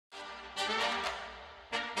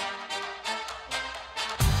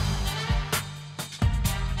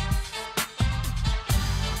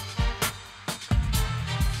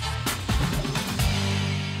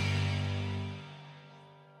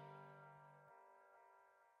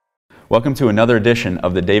Welcome to another edition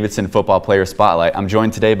of the Davidson Football Player Spotlight. I'm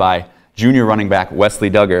joined today by junior running back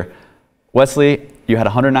Wesley Dugger. Wesley, you had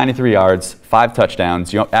 193 yards, 5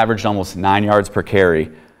 touchdowns. You averaged almost 9 yards per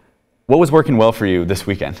carry. What was working well for you this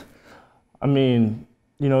weekend? I mean,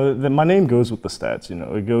 my name goes with the stats.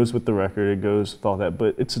 It goes with the record. It goes with all that.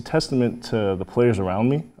 But it's a testament to the players around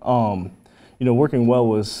me. Working well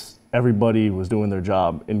was everybody was doing their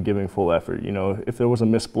job and giving full effort. If there was a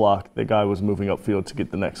missed block, the guy was moving upfield to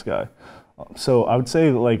get the next guy. So I would say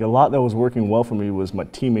a lot that was working well for me was my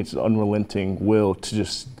teammates' unrelenting will to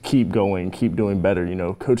just keep going, keep doing better.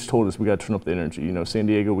 Coach told us we got to turn up the energy. San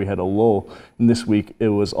Diego, we had a lull, and this week it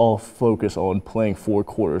was all focused on playing 4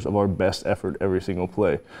 quarters of our best effort every single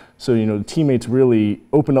play. So the teammates really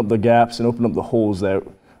opened up the gaps and opened up the holes that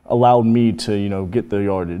allowed me to get the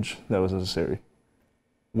yardage that was necessary.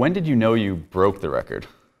 When did you know you broke the record?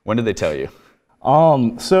 When did they tell you?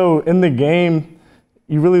 So in the game,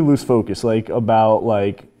 you really lose focus, about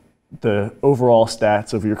the overall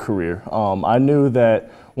stats of your career. I knew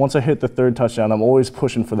that once I hit the 3rd touchdown, I'm always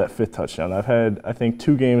pushing for that 5th touchdown. I've had, I think,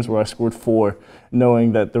 2 games where I scored 4,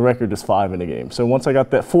 knowing that the record is 5 in a game. So once I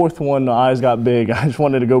got that 4th one, the eyes got big. I just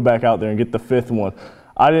wanted to go back out there and get the 5th one.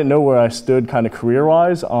 I didn't know where I stood kind of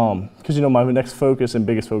career-wise, because my next focus and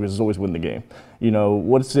biggest focus is always win the game.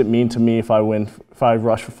 What does it mean to me if I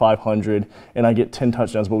rush for 500 and I get 10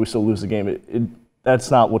 touchdowns, but we still lose the game?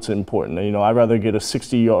 That's not what's important. I'd rather get a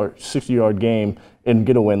 60-yard game and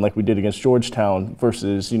get a win like we did against Georgetown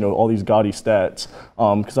versus all these gaudy stats.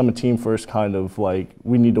 Because I'm a team first kind of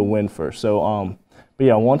we need to win first. So, but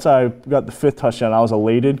yeah, once I got the 5th touchdown, I was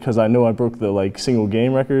elated because I know I broke the single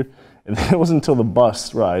game record. And it wasn't until the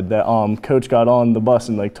bus ride that coach got on the bus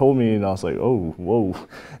and told me, and I was like, oh, whoa.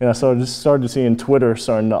 And I started seeing Twitter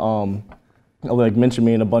starting to mention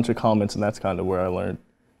me in a bunch of comments, and that's kind of where I learned.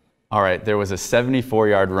 All right, there was a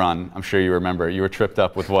 74-yard run. I'm sure you remember. You were tripped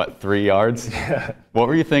up with what, 3 yards? Yeah. What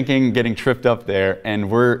were you thinking getting tripped up there? And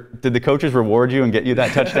did the coaches reward you and get you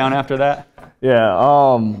that touchdown after that?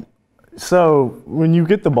 Yeah. So when you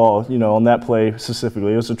get the ball, on that play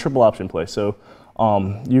specifically, it was a triple option play. So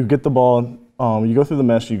you get the ball, you go through the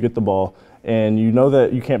mesh, you get the ball, and you know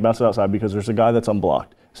that you can't bounce it outside because there's a guy that's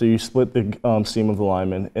unblocked. So you split the seam of the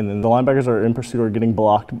lineman, and then the linebackers are in pursuit or getting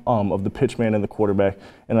blocked of the pitch man and the quarterback.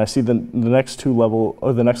 And I see the next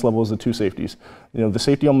level is the 2 safeties. The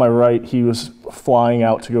safety on my right, he was flying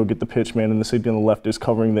out to go get the pitch man, and the safety on the left is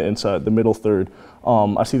covering the inside, the middle third.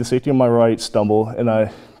 I see the safety on my right stumble, and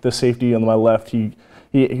the safety on my left, he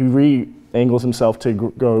re-angles himself to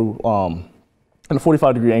go in a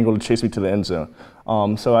 45-degree angle to chase me to the end zone.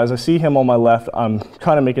 So as I see him on my left, I'm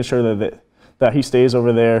kind of making sure that he stays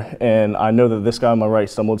over there, and I know that this guy on my right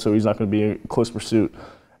stumbled, so he's not going to be in close pursuit.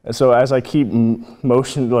 And so as I keep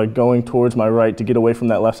motion, going towards my right to get away from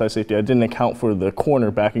that left side safety, I didn't account for the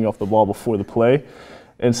corner backing off the ball before the play.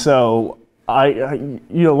 And so a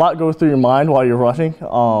lot goes through your mind while you're rushing.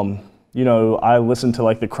 I listen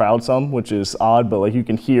to the crowd some, which is odd, but you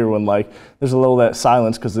can hear when there's a little that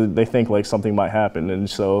silence because they think something might happen, and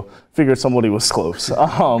so figured somebody was close.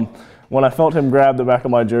 When I felt him grab the back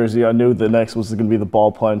of my jersey, I knew the next was going to be the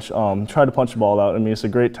ball punch. Tried to punch the ball out. I mean, it's a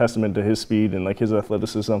great testament to his speed and his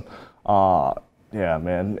athleticism. Yeah,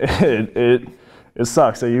 man, it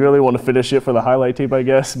sucks. So you really want to finish it for the highlight tape, I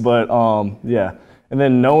guess. But yeah, and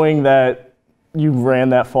then knowing that you ran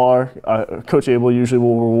that far, Coach Abel usually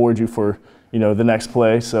will reward you for the next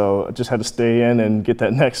play. So I just had to stay in and get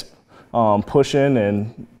that next push in,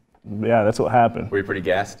 and yeah, that's what happened. Were you pretty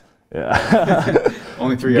gassed? Yeah.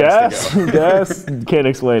 Only 3 yards to go. Gas, can't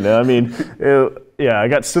explain it. I mean, I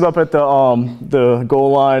got stood up at the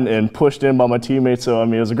goal line and pushed in by my teammates. So I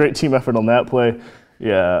mean, it was a great team effort on that play.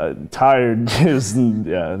 Yeah, tired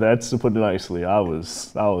that's to put it nicely. I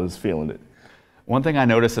was feeling it. One thing I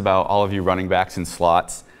notice about all of you running backs and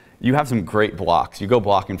slots, you have some great blocks. You go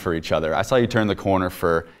blocking for each other. I saw you turn the corner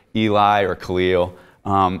for Eli or Khalil.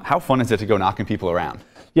 How fun is it to go knocking people around?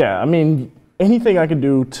 Yeah, I mean, anything I can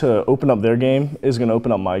do to open up their game is going to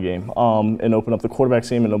open up my game, and open up the quarterback's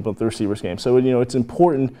game and open up the receiver's game. So it's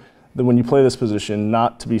important that when you play this position,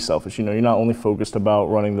 not to be selfish. You're not only focused about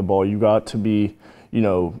running the ball. You got to be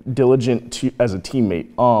diligent as a teammate.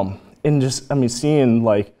 And just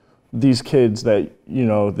seeing these kids that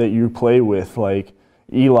that you play with,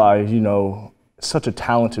 Eli, such a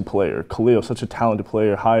talented player, Khalil, such a talented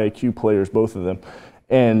player, high IQ players, both of them.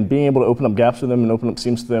 And being able to open up gaps for them and open up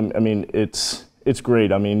seams to them, I mean, it's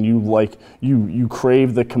great. I mean, you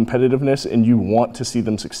crave the competitiveness and you want to see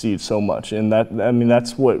them succeed so much. And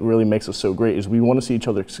that's what really makes us so great, is we want to see each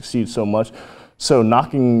other succeed so much. So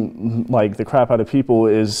knocking the crap out of people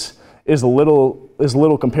is is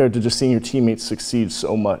little compared to just seeing your teammates succeed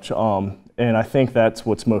so much. And I think that's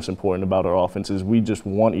what's most important about our offense is we just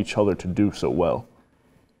want each other to do so well.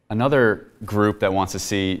 Another group that wants to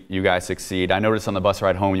see you guys succeed, I noticed on the bus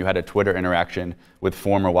ride home you had a Twitter interaction with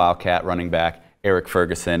former Wildcat running back Eric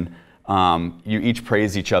Ferguson. You each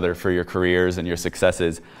praised each other for your careers and your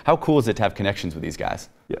successes. How cool is it to have connections with these guys?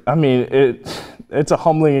 Yeah, I mean, it's a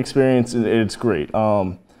humbling experience and it's great.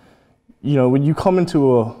 You know, when you come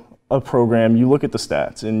into a program, you look at the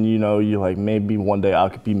stats and, you know, you're like, maybe one day I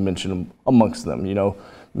could be mentioned amongst them, you know.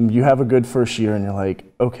 You have a good first year and you're like,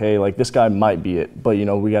 okay, like this guy might be it, but, you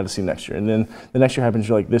know, we got to see next year. And then the next year happens,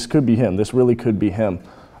 you're like, this could be him. This really could be him.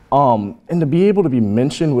 And to be able to be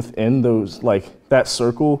mentioned within those, like, that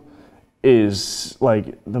circle is,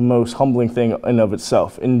 like, the most humbling thing in of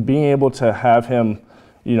itself. And being able to have him,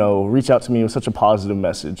 you know, reach out to me with such a positive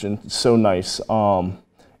message and so nice.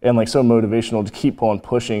 And like so motivational to keep on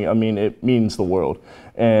pushing. I mean, it means the world.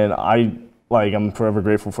 And I'm forever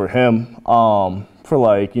grateful for him for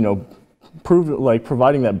like, you know,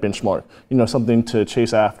 providing that benchmark, you know, something to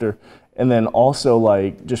chase after. And then also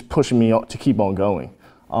like just pushing me to keep on going.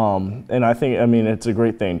 And I think, I mean, it's a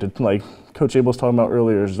great thing to like Coach Abel was talking about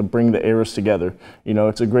earlier is to bring the eras together. You know,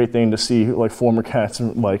 it's a great thing to see like former Cats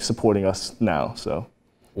like supporting us now, so.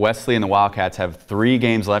 Wesley and the Wildcats have 3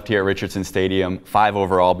 games left here at Richardson Stadium, 5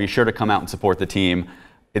 overall. Be sure to come out and support the team.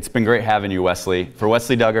 It's been great having you, Wesley. For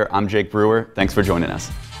Wesley Dugger, I'm Jake Brewer. Thanks for joining us.